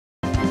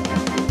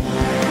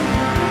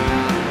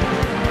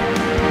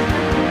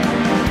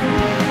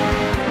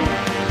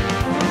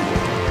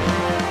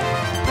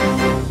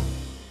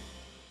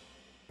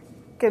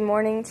Good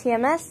morning,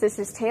 TMS. This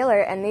is Taylor,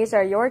 and these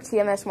are your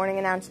TMS morning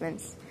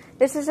announcements.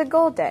 This is a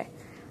goal day.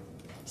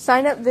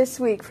 Sign up this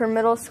week for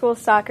middle school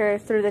soccer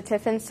through the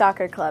Tiffin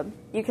Soccer Club.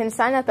 You can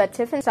sign up at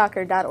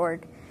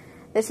tiffinsoccer.org.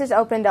 This is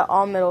open to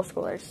all middle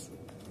schoolers.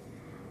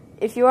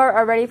 If you are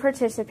already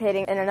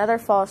participating in another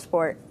fall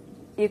sport,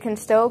 you can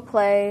still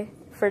play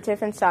for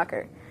Tiffin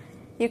Soccer.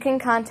 You can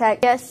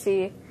contact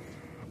ESC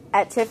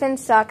at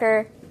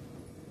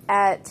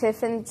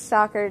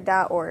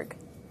tiffinsoccer@tiffinsoccer.org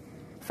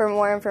for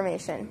more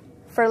information.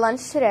 For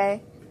lunch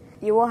today,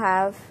 you will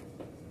have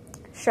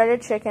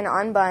shredded chicken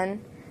on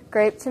bun,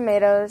 grape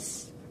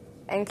tomatoes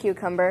and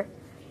cucumber,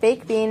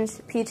 baked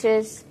beans,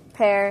 peaches,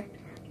 pear,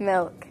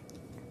 milk.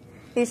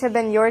 These have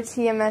been your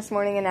TMS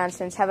morning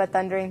announcements. Have a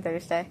thundering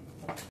Thursday.